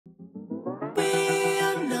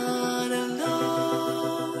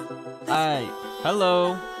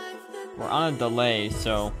Hello. We're on a delay,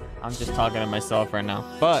 so I'm just talking to myself right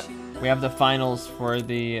now. But we have the finals for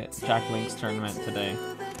the Jack Links tournament today.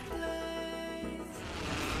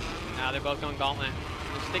 They're both going gauntlet.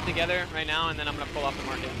 We'll stick together right now, and then I'm gonna pull off the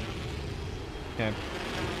market. Okay.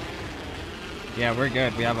 Yeah, we're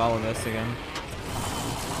good. We have all of this again.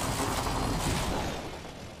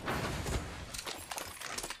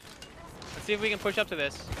 Let's see if we can push up to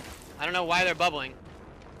this. I don't know why they're bubbling.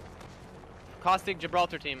 Caustic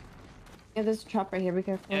Gibraltar team. Yeah, there's a trap right here. Be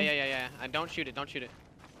careful. Yeah. Don't shoot it. Don't shoot it.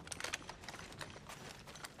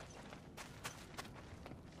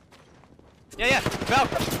 Yeah.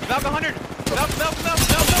 Valk 100. Valk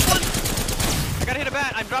 1. I gotta hit a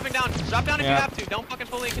bat. I'm dropping down. Drop down if you have to. Don't fucking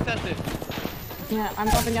fully contest it. Yeah, I'm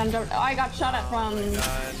dropping down. Oh, I got shot at from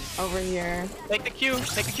over here. Take the Q.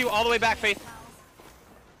 Take the Q all the way back, Faith.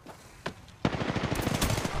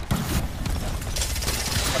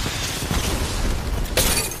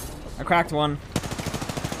 I cracked one.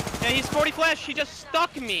 Yeah, he's 40 flesh. He just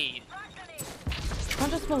stuck me. I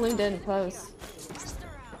just ballooned in close.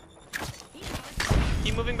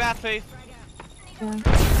 Keep moving back, Faith. Yeah.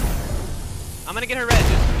 I'm gonna get her red.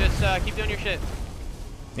 Just keep doing your shit.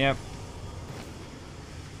 Yep.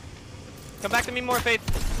 Come back to me more, Faith.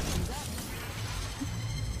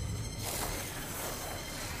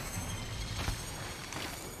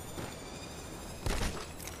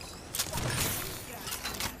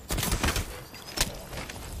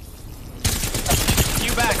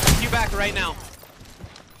 You back right now.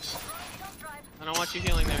 I don't want you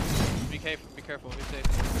healing there. Be careful. Be safe.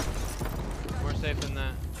 More safe than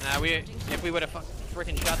that. Nah, if we would have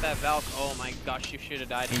freaking shot that Valk, oh my gosh, you should have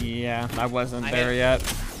died. Yeah, I wasn't there yet.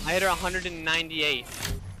 I hit her 198.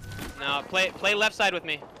 Now play left side with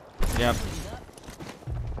me. Yep.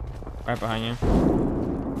 Right behind you.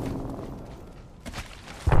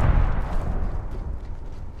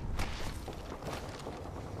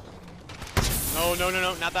 No,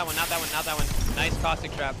 not that one. Nice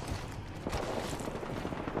caustic trap.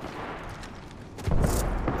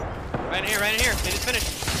 Right in here. They just finished.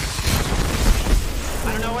 I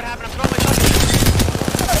don't know what happened. I'm throwing myself.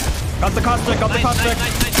 Got the caustic.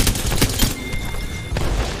 Nice.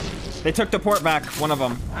 They took the port back, one of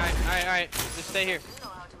them. All right. Just stay here.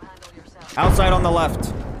 Outside on the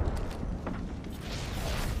left.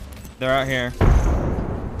 They're out here.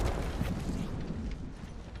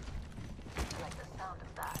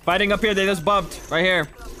 Fighting up here, they just bumped. Right here.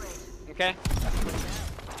 Okay.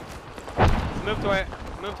 Move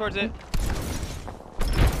towards it.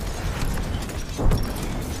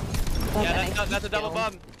 Yeah, that's a double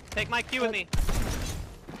bump. Take my Q with me.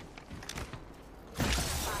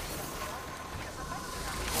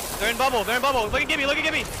 They're in bubble. Look at Gibby.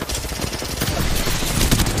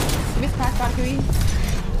 Miss crack Valkyrie.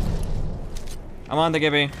 I'm on the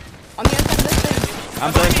Gibby. On the other side of this thing.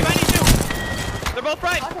 I'm behind you too. They're both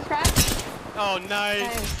right. Oh,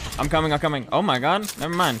 nice. I'm coming. Oh my god.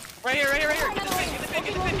 Never mind. Right here. Get the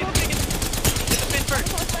pin first.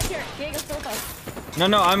 Diego's still with us.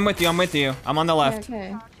 No, I'm with you. I'm on the left.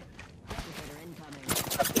 Okay.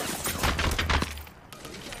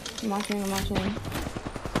 I'm watching. On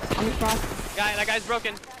the cross. That guy's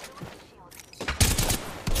broken.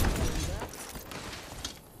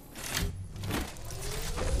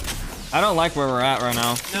 I don't like where we're at right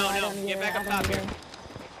now. No. Get back up top here.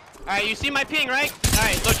 Alright, you see my ping, right?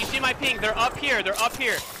 Alright, look, you see my ping. They're up here.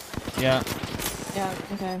 Yeah. Yeah,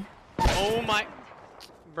 okay. Oh my...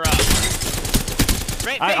 Bruh.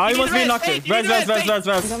 I almost being knocked it. Res. I'm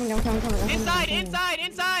coming. Inside!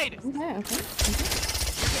 Okay.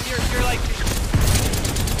 You're like...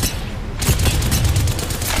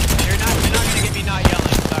 You're not gonna get me not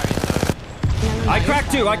yelling. Sorry. I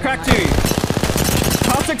cracked two.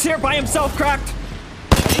 Caustic's here by himself, cracked.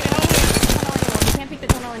 You can't pick the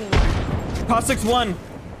tunnel anymore. Caustic's one.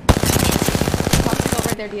 Caustic's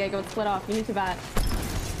over there, Diego. It's split off. You need to bat.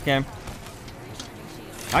 Okay.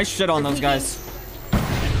 I shit on those guys.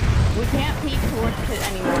 We can't peek towards pit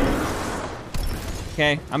anymore.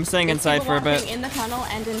 Okay, I'm staying inside for a bit. In the tunnel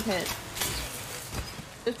and in pit.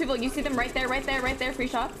 There's people. You see them right there. Free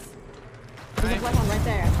shots. There's a blood one right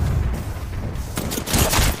there.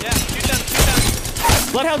 Yeah, shoot them.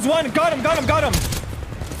 Bloodhound's one. Got him. Get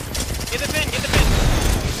the pin.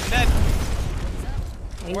 Dead.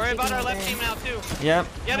 Worry about our left team now too. Yep.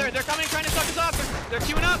 Yeah, they're coming, trying to suck us off. They're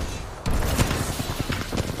queuing up.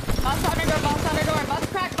 Boss on her door. Boss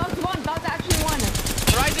crack. Boss one. Boss actually won.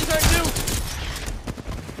 Horizon's hurt too.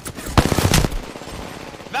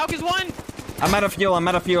 Valk is one. I'm out of fuel.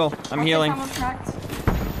 I'm healing.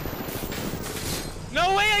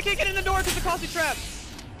 No way, I can't get in the door because the caustic trap.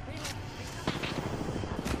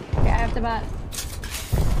 dropped a bat.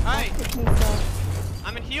 Alright. Pick me still.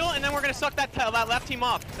 I'm in heal, and then we're gonna suck that left team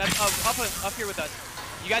off. That's up here with us.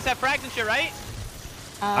 You guys have frags and shit, right?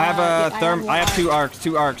 I have a I have 2 arcs.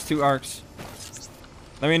 2 arcs.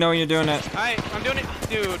 Let me know when you're doing it. Alright, I'm doing it.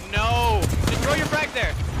 Dude, no. Just throw your frags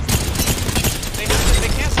there. They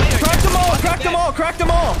can't play it. Crack them all! Crack them all! Crack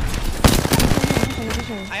them all!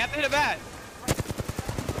 I have to hit a bat.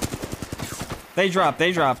 They dropped.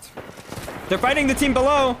 They're fighting the team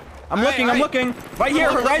below. I'm looking. Right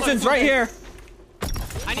here, Horizons, right here.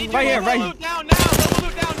 I need right you here, to right loot down now.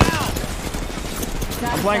 Loot down now.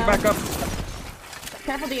 I'm flying back up.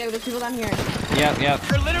 Careful, Diego. There's people down here. Yep.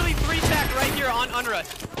 You're literally 3 stacked right here under us.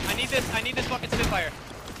 I need this fucking Spitfire.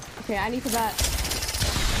 Okay, I need to bat.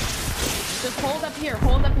 Just hold up here.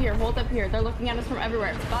 They're looking at us from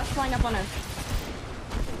everywhere. Bot's flying up on us.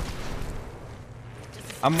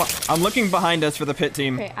 I'm looking behind us for the pit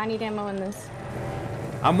team. Okay, I need ammo in this.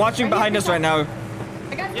 I'm watching behind us right now.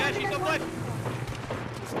 I got Yeah, she's so good.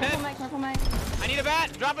 Careful, Mike. I need a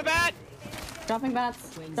bat. Drop a bat. Dropping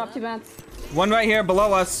bats. Drop 2 bats. One right here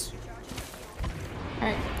below us.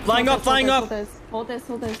 Alright. Flying up. Hold this.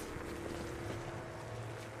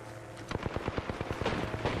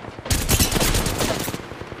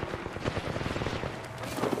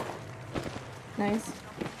 Nice.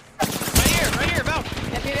 Right here, Val.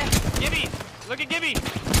 Yep. Gibby. Look at Gibby.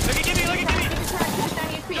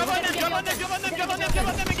 Jump on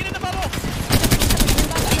them, and get in the bubble.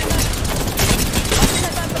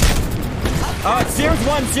 Sears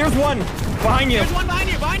one. Behind you. There's one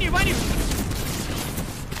behind you.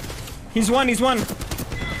 He's one.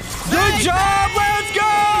 Good job. Let's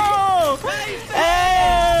go.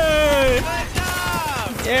 Hey. Good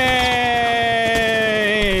job.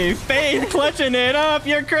 Yay. Faith clutching it up.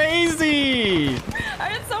 You're crazy. I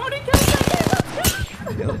had so many kills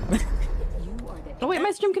that game. Oh wait,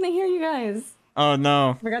 my stream couldn't hear you guys. Oh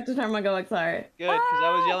no. Forgot to turn my go sorry. Good, because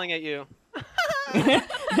I was yelling at you. I'm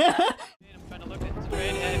trying to look at this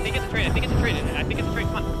trade. I think it's a trade.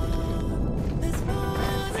 Come on.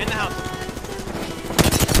 In the house.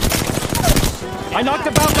 I knocked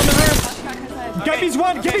the bounce on the roof. Okay. Gibby's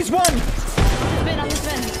one. Okay. Gibby's one. On the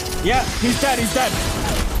spin. Yeah, he's dead.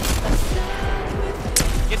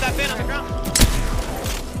 Get that bin on the ground.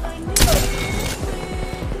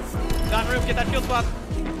 Down roof, get that shield swap.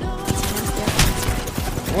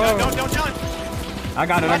 Whoa. No, don't challenge. I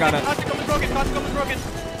got it. Caustic was broken.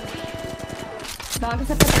 Dog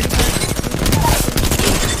is up to 30.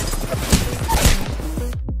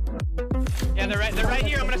 Yeah, they're right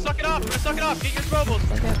here. I'm gonna suck it off. Get your throwables.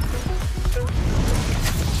 Okay.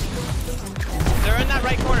 They're in that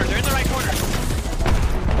right corner.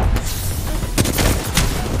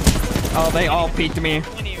 Oh, they all peeked me. I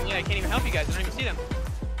can't even help you guys. I don't even see them.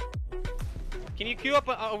 Can you queue up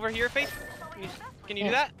over here, Faith? Can you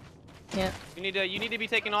do that? Yeah. You need to be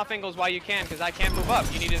taking off angles while you can, because I can't move up.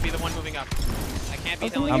 You need to be the one moving up. I can't be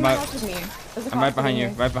telling you. I'm right behind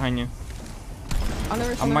you. On the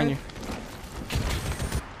roof. I'm behind you.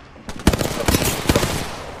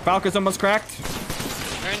 Falcon's almost cracked.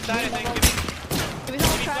 They're inside, I think. Give me the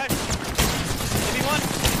whole track. Give me one.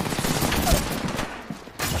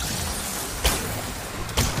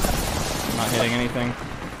 Not hitting anything.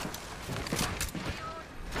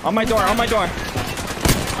 On my door.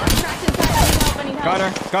 Got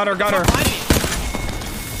her.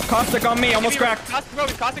 Caustic on me, almost cracked.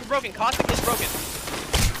 Caustic broken. Caustic is broken.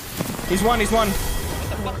 He's one. What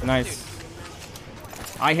the fuck? Nice. Dude.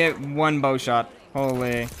 I hit 1 bow shot.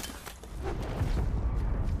 Holy.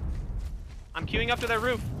 I'm queuing up to their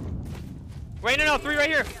roof. Wait, no, 3 right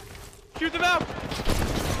here. Shoot them out.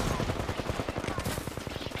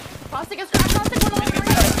 Caustic is cracked. Caustic one on the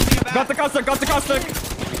roof. Got the caustic. We're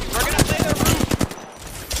gonna play their roof.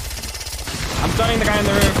 I'm stunning the guy on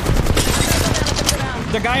the roof.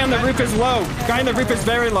 The guy on the roof is low. The guy on the roof is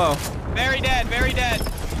very low. Very dead.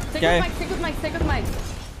 Stick with Mike.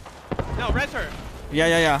 No, res her.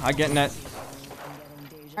 Yeah. I get net.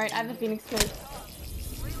 Alright, I have the Phoenix kit.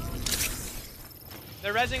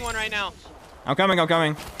 They're resing one right now. I'm coming. I'm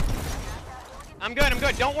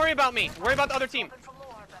good. Don't worry about me. Worry about the other team.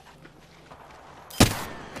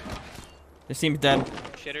 This team's dead.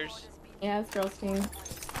 Shitters. Yeah, it's girls team.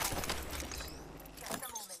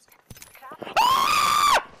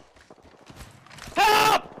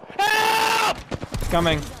 Help!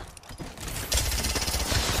 Coming.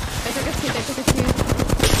 They took a few.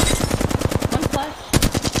 One flush.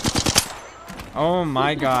 Oh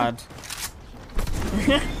my god.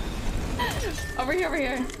 Over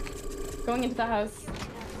here. Going into the house.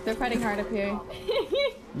 They're fighting hard up here.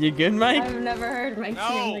 You good, Mike? I've never heard Mike No.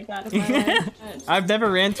 scream like that in my life. I've never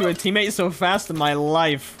ran to a teammate so fast in my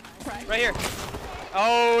life. Right here.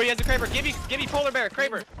 Oh, he has a Kraber. Give me polar bear,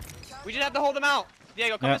 Kraber. We just have to hold him out.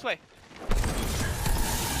 Diego, come this way.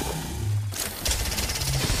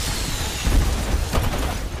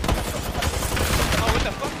 Oh, what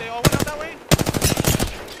the fuck? They all went out that way?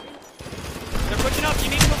 They're pushing up. You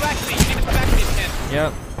need to go back to me. You need to come back to me if you can.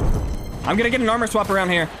 Yep. I'm gonna get an armor swap around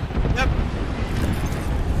here. Yep.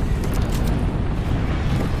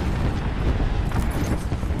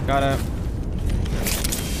 Got it.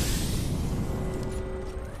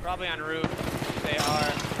 Probably on roof. They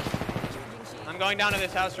are. I'm going down to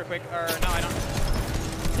this house real quick. Or no, I don't.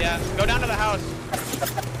 Yeah, go down to the house.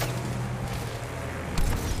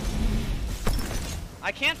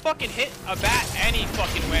 I can't fucking hit a bat any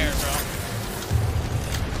fucking where, bro.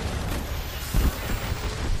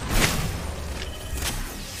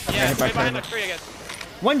 Yeah, hit by right behind Kraber. the tree, I guess.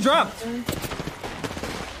 One drop.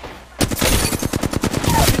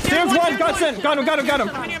 There's one. Got him. Got him. Got him.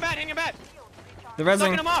 Hang a bat. The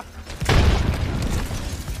Sucking resing. him off.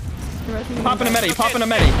 Popping a medi. Popping a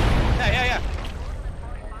medi. Yeah.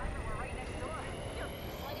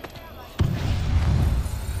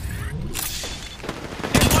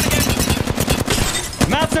 There's one again.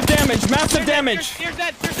 Massive damage. Massive damage. Here's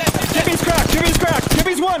dead. Jimmy's cracked.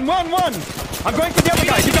 Jimmy's one. I'm going for the other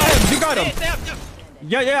guy. You got him. Stay up.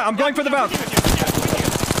 Yeah. I'm going for the Valk.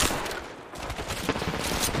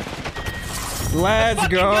 Let's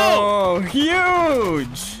go.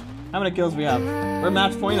 Huge. How many kills we have? We're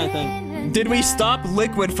match point, I think. Did we stop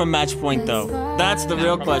Liquid from match point though? That's the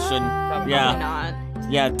real question. Yeah. Not.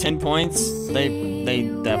 Yeah, 10 points. They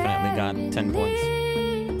definitely got 10 points.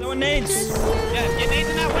 Throwing nades. Yeah, get nades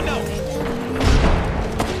in that window.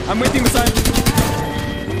 I'm with you, Masai.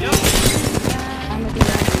 Yep. I'm with you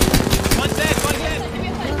there. One's dead. Give me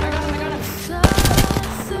a flash. I got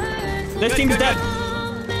him. This team's dead.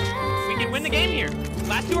 We can win the game here.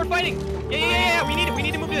 Last two are fighting. Yeah. We need to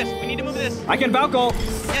move to this. I can Valk ult.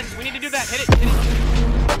 Yes, we need to do that. Hit it.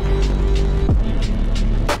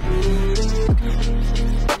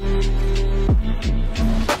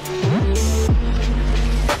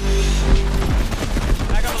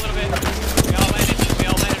 Back up a little bit. We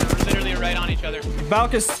all landed literally right on each other.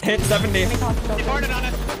 Valk is hit 70. He farted on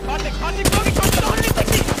us. Caustic, Bogey, Caustic,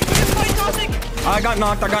 160. We just fight Caustic. I got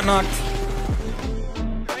knocked. Right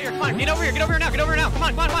here, come on. Get over here now. Come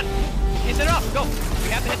on. Hey, set it off. Go. We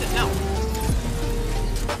have to hit this now.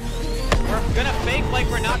 We're gonna fake like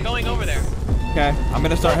we're not going over there. Okay, I'm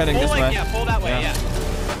gonna start heading this way. Yeah, pull that way, yeah.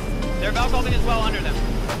 They're Valk ulting as well under them.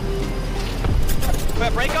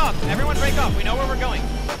 But break off. Everyone break off. We know where we're going.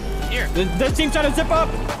 Here. This team's trying to zip up.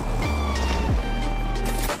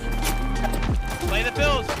 Play the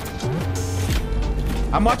fills.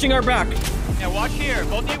 I'm watching our back. Yeah, watch here.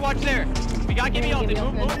 Both of you watch there. We got Gibby ulted.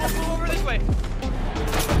 Move over this way.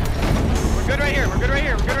 We're good right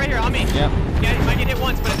here. On me. Yep. Yeah, you might get hit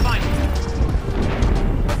once, but it's fine.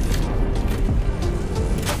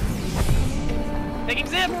 Taking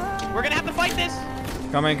zip. We're gonna have to fight this.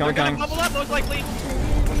 Coming. We're gonna bubble up, most likely.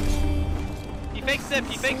 He fake zip.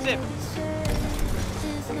 I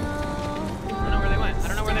don't know where they went.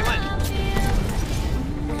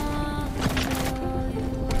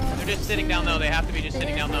 They're just sitting down though. They have to be just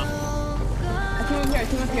sitting down though.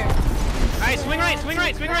 Team up here. Alright, swing right.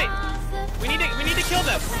 We need to kill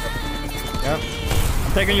them. Yep.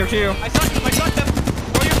 I'm taking your Q. I sucked them.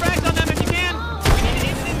 Throw your frags on them if you can. We need to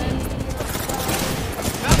aim it in.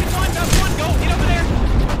 Falcon 1, go, get over there.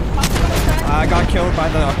 I got killed by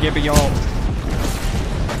the Gibby ult.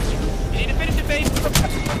 You need to finish the base.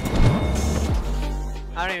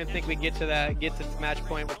 I don't even think we get to match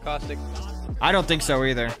point with Caustic. I don't think so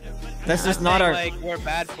either. That's just I'm not saying, our. like, we're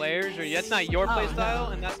bad players, or that's not your play style,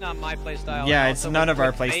 and that's not my play style. Yeah, And it's also none with of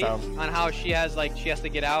our Faith playstyle. On how she has to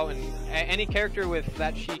get out, and any character with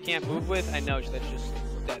that she can't move with, I know that's just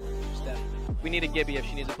dead. We need a Gibby if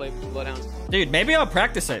she needs to play Bloodhound. Dude, maybe I'll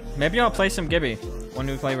practice it. Maybe I'll play some Gibby when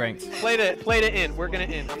we play ranked. Play to in. We're gonna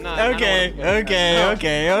in. I'm not. Okay.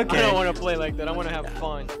 I don't want to play like that. I want to have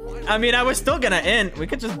fun. I mean, I was still gonna end. We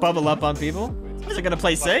could just bubble up on people. I wasn't gonna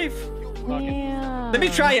play safe. Yeah. Let me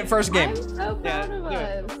try it first game. I'm so proud of do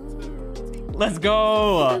it. us. Let's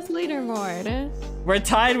go. This leaderboard. We're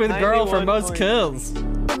tied with girl for 91 most points. kills.